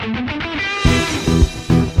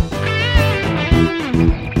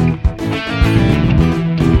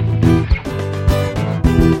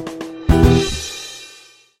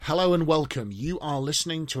Hello and welcome. You are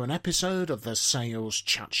listening to an episode of the Sales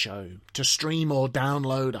Chat Show. To stream or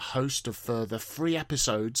download a host of further free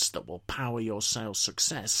episodes that will power your sales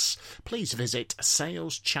success, please visit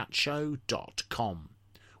saleschatshow.com.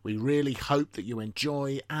 We really hope that you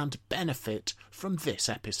enjoy and benefit from this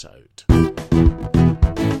episode.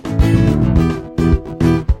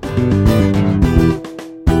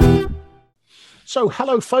 So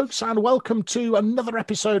hello folks, and welcome to another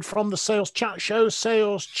episode from the Sales Chat Show,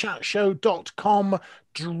 saleschatshow.com,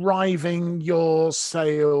 driving your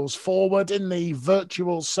sales forward. In the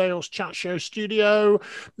virtual Sales Chat Show studio,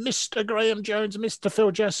 Mr. Graham Jones, Mr.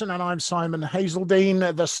 Phil Jesson, and I'm Simon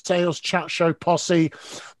Hazeldine, the Sales Chat Show posse,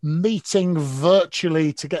 meeting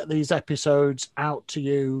virtually to get these episodes out to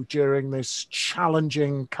you during this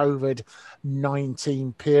challenging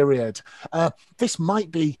COVID-19 period. This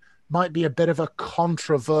might be a bit of a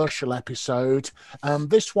controversial episode.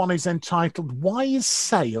 This one is entitled, Why is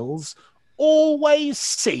Sales Always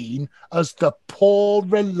Seen as the Poor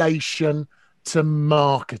Relation to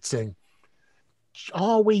Marketing?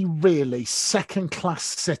 Are we really second-class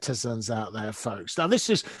citizens out there, folks? Now,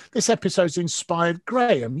 this episode's inspired.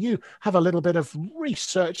 Graham, you have a little bit of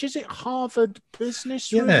research. Is it Harvard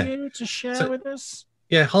Business Review to share with us?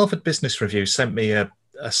 Yeah, Harvard Business Review sent me a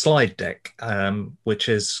slide deck, which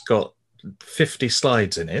has got 50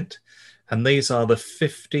 slides in it. And these are the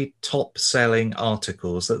 50 top selling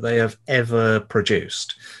articles that they have ever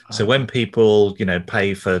produced. So when people,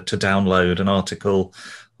 pay to download an article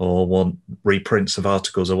or want reprints of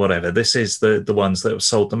articles or whatever, this is the ones that have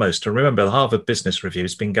sold the most. And remember, the Harvard Business Review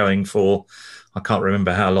has been going for, I can't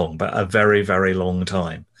remember how long, but a very, very long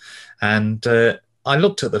time. And I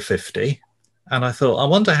looked at the 50 and I thought, I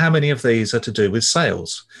wonder how many of these are to do with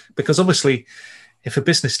sales? Because obviously, if a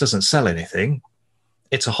business doesn't sell anything,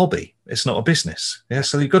 it's a hobby. It's not a business. Yeah,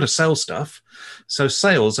 so you've got to sell stuff. So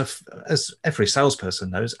sales, as every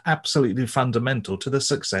salesperson knows, absolutely fundamental to the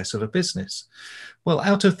success of a business. Well,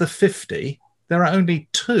 out of the 50, there are only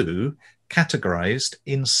 2 categorized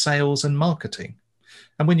in sales and marketing.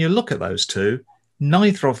 And when you look at those 2,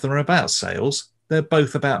 neither of them are about sales. They're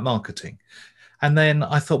both about marketing. And then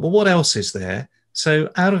I thought, well, what else is there? So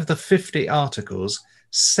out of the 50 articles,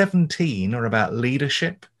 17 are about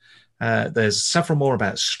leadership. There's several more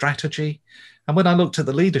about strategy. And when I looked at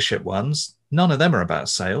the leadership ones, none of them are about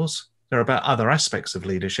sales. They're about other aspects of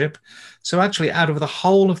leadership. So actually, out of the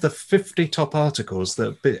whole of the 50 top articles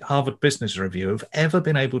that Harvard Business Review have ever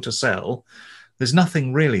been able to sell, there's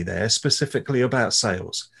nothing really there specifically about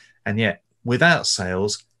sales. And yet, without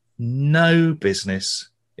sales, no business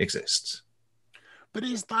exists. But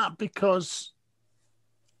is that because,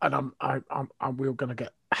 and we're going to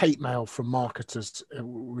get hate mail from marketers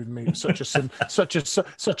with me, such a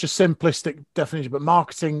simplistic definition, but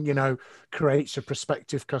marketing, creates a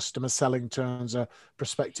prospective customer, selling turns a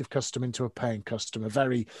prospective customer into a paying customer.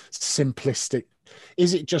 Very simplistic.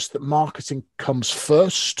 Is it just that marketing comes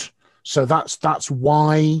first? So that's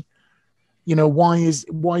why, why is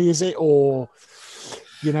it, or,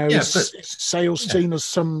 is sales seen as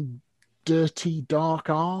some dirty,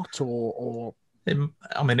 dark art, or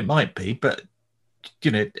it might be, but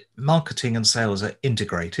marketing and sales are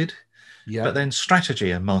integrated. Yeah. But then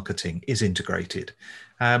strategy and marketing is integrated,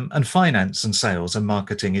 and finance and sales and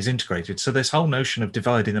marketing is integrated. So this whole notion of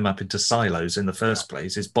dividing them up into silos in the first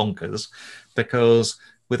place is bonkers, because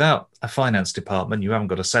without a finance department, you haven't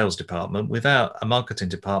got a sales department. Without a marketing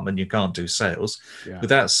department, you can't do sales. Yeah.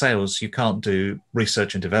 Without sales, you can't do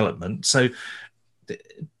research and development. So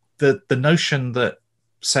the notion that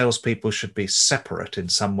salespeople should be separate in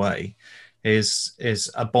some way is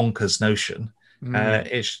a bonkers notion.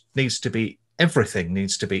 Everything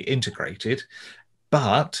needs to be integrated.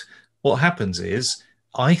 But what happens is,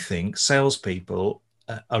 I think salespeople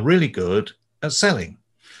are really good at selling.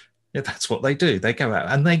 Yeah, that's what they do. They go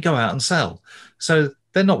out and sell. So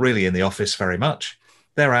they're not really in the office very much.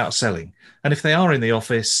 They're out selling. And if they are in the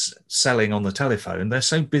office selling on the telephone, they're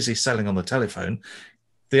so busy selling on the telephone,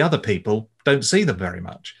 the other people don't see them very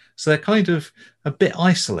much. So they're kind of a bit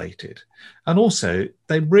isolated. And also,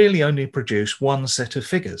 they really only produce one set of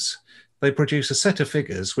figures. They produce a set of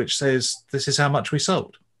figures which says, this is how much we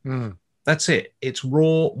sold. That's it. It's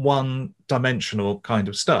raw, one-dimensional kind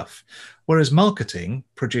of stuff. Whereas marketing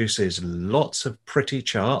produces lots of pretty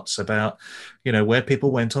charts about, where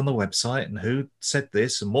people went on the website and who said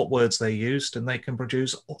this and what words they used, and they can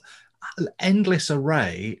produce an endless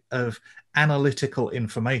array of analytical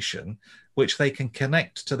information which they can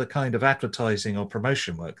connect to the kind of advertising or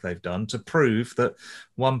promotion work they've done to prove that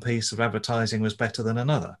one piece of advertising was better than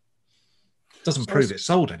another. Doesn't prove it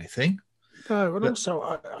sold anything. No, and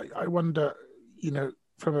also I wonder,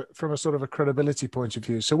 from a sort of a credibility point of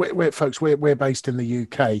view. So we're based in the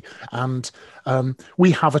UK, and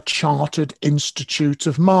we have a chartered institute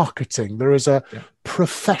of marketing. There is a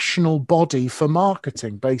professional body for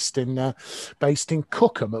marketing based in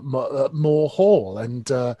Cookham at Moore Hall, and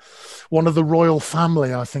one of the royal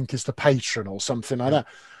family, I think, is the patron or something like that.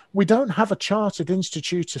 We don't have a chartered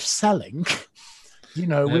institute of selling. We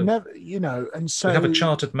never, and so we have a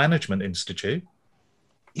chartered management institute.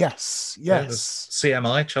 Yes.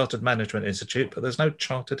 CMI, Chartered Management Institute, but there's no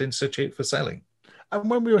Chartered Institute for Selling. And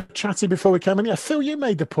when we were chatting before we came in, Phil, you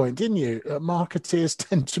made the point, didn't you? Marketeers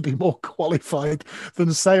tend to be more qualified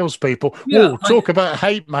than salespeople. Yeah, talk about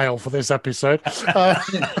hate mail for this episode.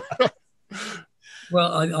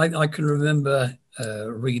 Well, I can remember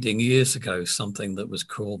reading years ago something that was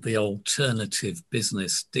called the Alternative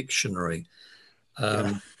Business Dictionary.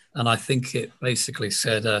 And I think it basically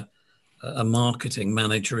said a marketing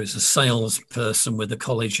manager is a salesperson with a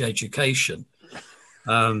college education.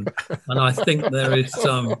 And I think there is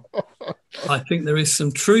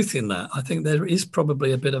some truth in that. I think there is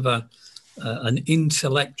probably a bit of an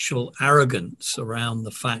intellectual arrogance around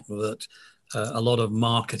the fact that a lot of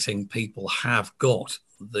marketing people have got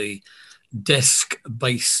the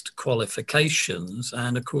desk-based qualifications,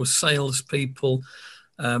 and of course, salespeople,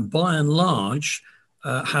 by and large,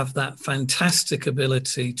 have that fantastic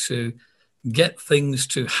ability to get things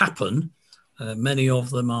to happen. Many of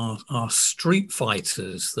them are street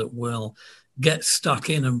fighters that will get stuck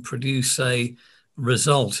in and produce a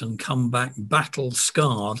result and come back battle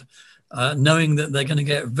scarred, knowing that they're going to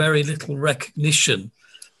get very little recognition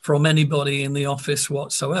from anybody in the office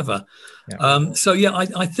whatsoever.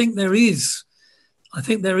 I think there is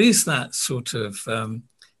that sort of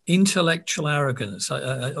intellectual arrogance.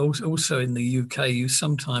 Also in the UK, you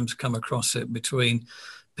sometimes come across it between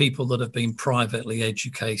people that have been privately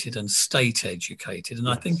educated and state educated, and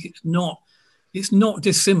I think it's not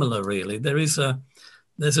dissimilar really. There's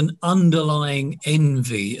an underlying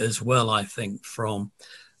envy as well, I think, from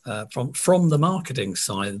the marketing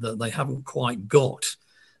side, that they haven't quite got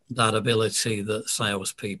that ability that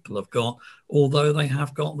salespeople have got, although they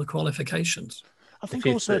have got the qualifications. I think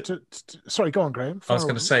also sorry, go on, Graham. I was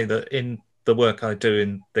going to say that in the work I do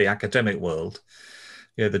in the academic world,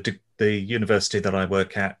 the university that I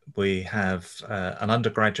work at, we have an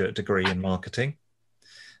undergraduate degree in marketing.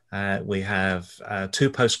 We have 2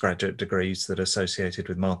 postgraduate degrees that are associated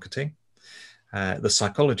with marketing. The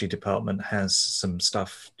psychology department has some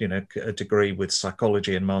stuff, a degree with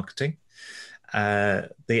psychology and marketing. The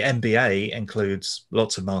MBA includes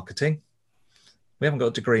lots of marketing. We haven't got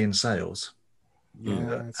a degree in sales.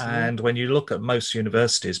 And when you look at most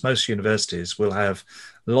universities will have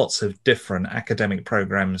lots of different academic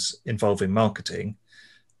programs involving marketing,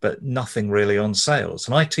 but nothing really on sales.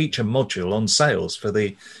 And I teach a module on sales for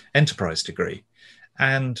the enterprise degree,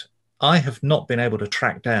 and I have not been able to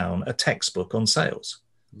track down a textbook on sales.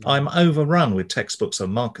 I'm overrun with textbooks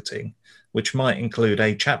on marketing, which might include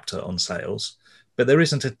a chapter on sales, but there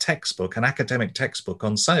isn't a textbook, an academic textbook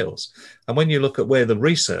on sales. And when you look at where the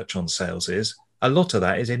research on sales is, a lot of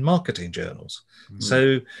that is in marketing journals.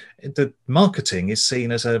 So the marketing is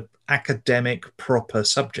seen as an academic proper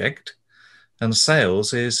subject, and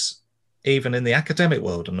sales is even in the academic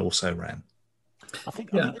world and also ran. I think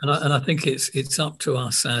it's up to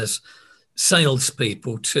us as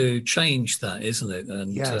salespeople to change that, isn't it?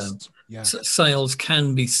 And sales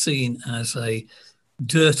can be seen as a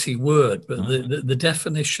dirty word, but the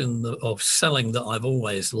definition of selling that I've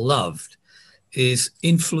always loved is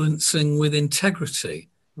influencing with integrity.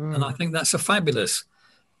 And I think that's a fabulous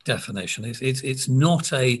definition. It's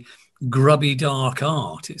not a grubby dark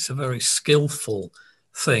art. It's a very skillful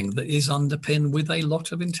thing that is underpinned with a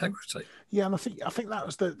lot of integrity. Yeah, and I think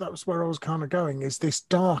that was where I was kind of going. Is this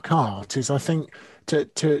dark art? Is, I think,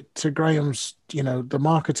 to Graham's, the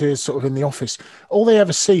marketers sort of in the office, all they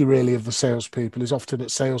ever see really of the salespeople is often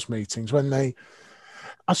at sales meetings when they.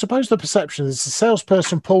 I suppose the perception is the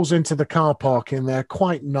salesperson pulls into the car park in their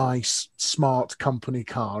quite nice, smart company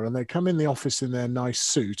car, and they come in the office in their nice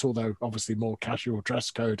suit, although obviously more casual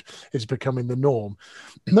dress code is becoming the norm.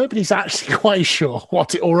 Nobody's actually quite sure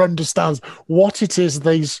or understands what it is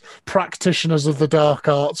these practitioners of the dark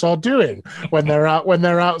arts are doing when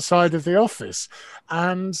they're outside of the office.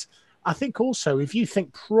 And I think also, if you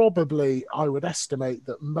think, probably I would estimate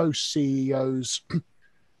that most CEOs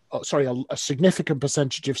a significant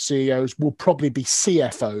percentage of CEOs will probably be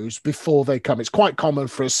CFOs before they come. It's quite common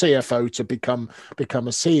for a CFO to become a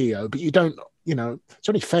CEO, but you don't, it's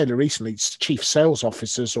only fairly recently chief sales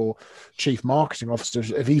officers or chief marketing officers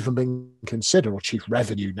have even been considered, or chief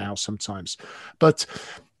revenue now sometimes. But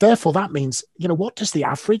therefore, that means, what does the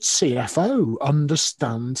average CFO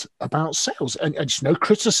understand about sales? And it's no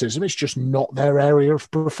criticism. It's just not their area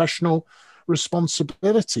of professional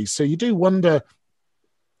responsibility. So you do wonder,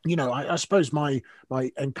 I suppose my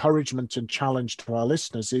encouragement and challenge to our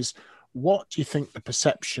listeners is, what do you think the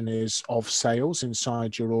perception is of sales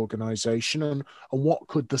inside your organization, and what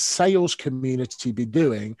could the sales community be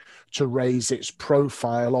doing to raise its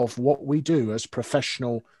profile of what we do as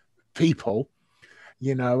professional people,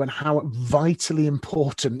 and how vitally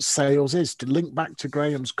important sales is? To link back to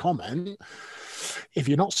Graham's comment, if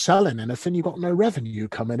you're not selling anything, you've got no revenue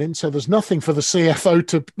coming in. So there's nothing for the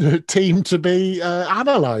CFO team to be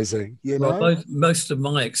analysing. Well, most of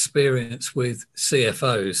my experience with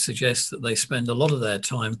CFOs suggests that they spend a lot of their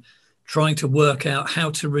time trying to work out how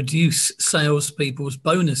to reduce salespeople's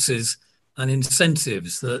bonuses and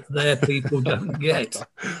incentives that their people don't get.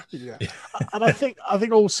 Yeah, and I think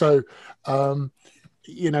also,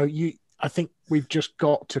 I think we've just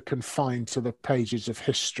got to confine to the pages of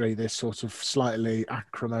history this sort of slightly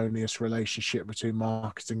acrimonious relationship between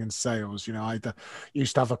marketing and sales. I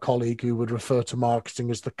used to have a colleague who would refer to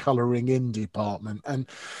marketing as the colouring in department. And,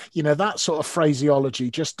 that sort of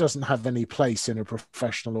phraseology just doesn't have any place in a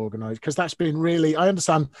professional organisation, because that's been really, I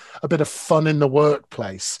understand, a bit of fun in the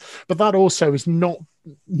workplace, but that also is not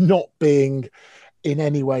being in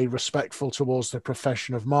any way respectful towards the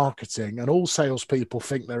profession of marketing. And all salespeople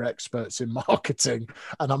think they're experts in marketing,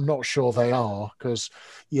 and I'm not sure they are, because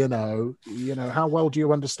how well do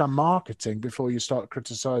you understand marketing before you start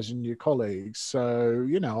criticizing your colleagues? So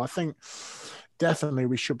I think definitely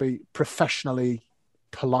we should be professionally,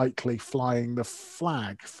 politely flying the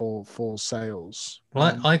flag for sales.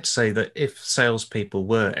 Well, I'd say that if salespeople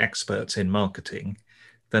were experts in marketing,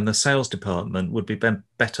 then the sales department would be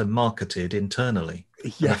better marketed internally.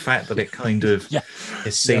 Yeah. And the fact that it kind of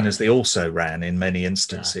is seen as the also ran in many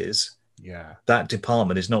instances, that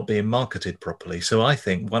department is not being marketed properly. So I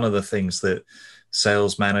think one of the things that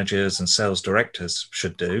sales managers and sales directors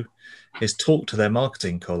should do is talk to their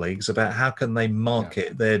marketing colleagues about how can they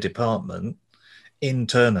market their department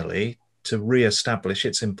internally to re-establish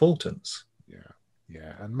its importance.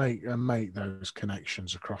 Yeah, and make those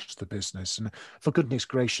connections across the business. And for goodness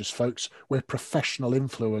gracious, folks, we're professional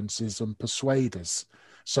influencers and persuaders.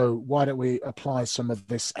 So why don't we apply some of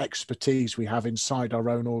this expertise we have inside our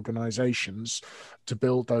own organizations to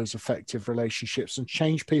build those effective relationships and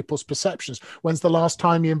change people's perceptions? When's the last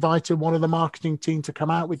time you invited one of the marketing team to come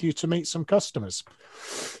out with you to meet some customers?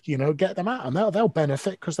 Get them out, and they'll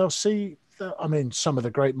benefit, because they'll see. I mean, some of the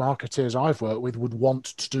great marketers I've worked with would want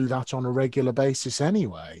to do that on a regular basis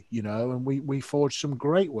anyway, and we forge some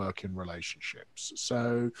great working relationships.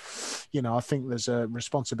 So, I think there's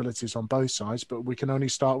responsibilities on both sides, but we can only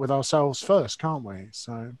start with ourselves first, can't we?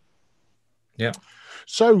 So, yeah.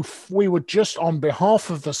 So we would just, on behalf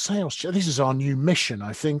of the sales, this is our new mission,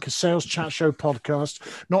 I think, a Sales Chat Show podcast,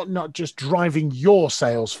 not just driving your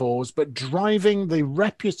sales forwards, but driving the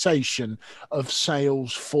reputation of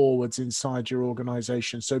sales forwards inside your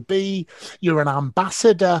organization. So you're an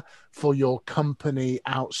ambassador for your company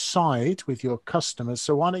outside with your customers.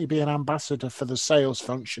 So why don't you be an ambassador for the sales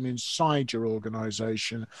function inside your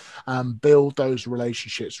organization and build those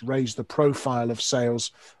relationships, raise the profile of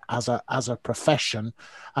sales as a profession.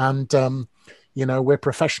 And we're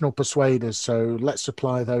professional persuaders, so let's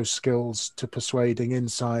apply those skills to persuading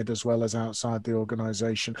inside as well as outside the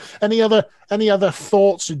organization. Any other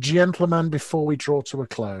thoughts, gentlemen, before we draw to a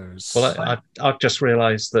close? Well, I've just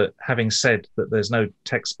realized that, having said that there's no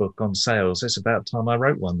textbook on sales, it's about time I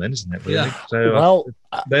wrote one then, isn't it, really? Yeah. So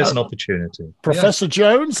there's an opportunity. Professor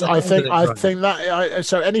Jones, I think that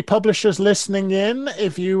so any publishers listening in,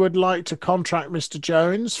 if you would like to contract Mr.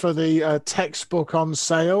 Jones for the textbook on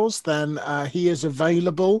sales, then he is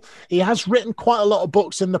available. He has written quite a lot of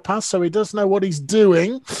books in the past, so he does know what he's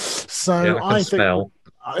doing. So I think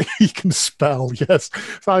he can spell, yes.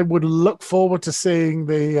 So I would look forward to seeing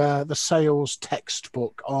the sales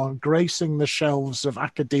textbook on gracing the shelves of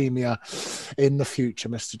academia in the future,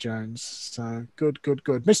 Mr. Jones. So good.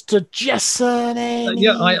 Mr. Jesson.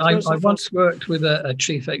 I once worked with a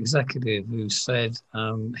chief executive who said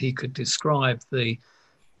he could describe the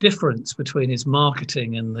difference between his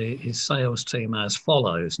marketing and his sales team as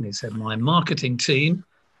follows. And he said, my marketing team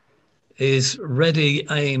is ready,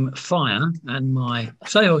 aim, fire, and my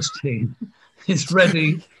sales team is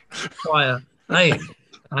ready, fire, aim.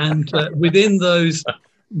 And within those two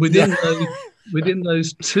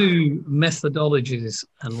methodologies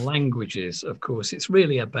and languages, of course, it's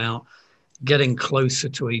really about getting closer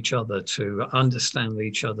to each other to understand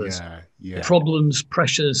each other's problems,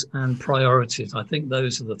 pressures, and priorities. I think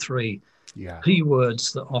those are the three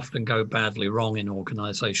Keywords that often go badly wrong in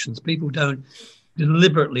organizations. People don't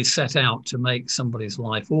deliberately set out to make somebody's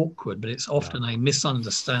life awkward, but it's often a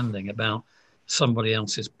misunderstanding about somebody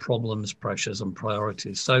else's problems, pressures, and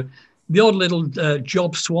priorities. So the odd little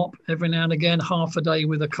job swap every now and again, half a day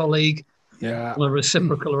with a colleague, on a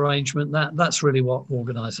reciprocal arrangement, that's really what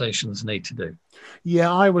organizations need to do.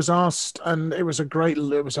 Yeah, I was asked, and it was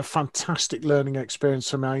a fantastic learning experience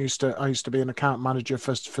for me. I used to be an account manager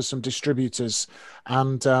for some distributors,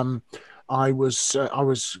 and I was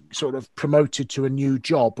sort of promoted to a new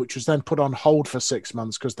job, which was then put on hold for 6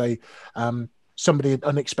 months because somebody had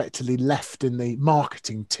unexpectedly left in the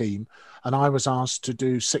marketing team, and I was asked to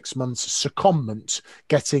do 6 months secondment,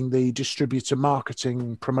 getting the distributor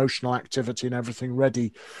marketing, promotional activity and everything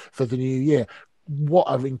ready for the new year. What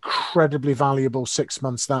an incredibly valuable 6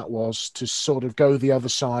 months that was, to sort of go the other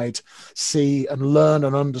side, see and learn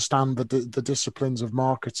and understand the disciplines of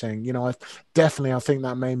marketing. You know, I think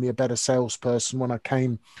that made me a better salesperson when I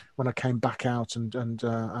came back out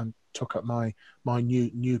and took up my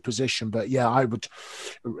new position. But yeah, I would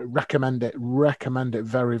recommend it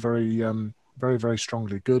very, very, very, very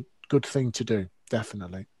strongly. Good thing to do,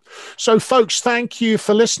 definitely. So, folks, thank you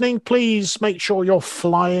for listening. Please make sure you're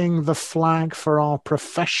flying the flag for our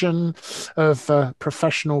profession of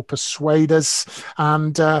professional persuaders.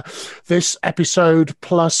 And this episode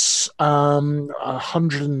plus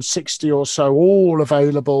 160 or so, all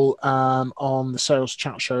available on the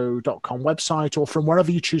saleschatshow.com website, or from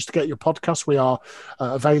wherever you choose to get your podcast. We are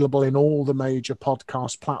available in all the major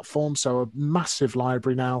podcast platforms. So a massive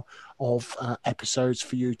library now of episodes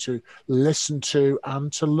for you to listen to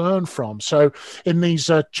and to learn from. So in these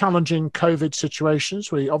challenging COVID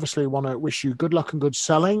situations, we obviously want to wish you good luck and good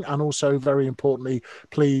selling, and also, very importantly,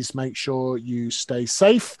 please make sure you stay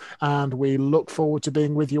safe, and we look forward to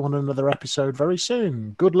being with you on another episode very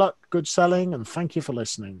soon. Good luck, good selling, and thank you for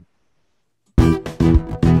listening.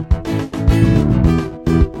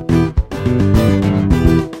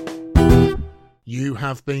 You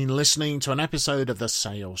have been listening to an episode of the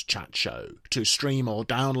Sales Chat Show. To stream or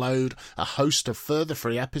download a host of further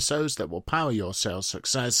free episodes that will power your sales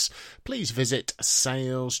success, please visit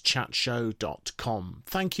saleschatshow.com.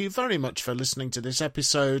 Thank you very much for listening to this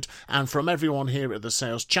episode, and from everyone here at the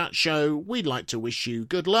Sales Chat Show, we'd like to wish you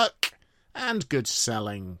good luck and good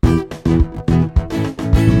selling.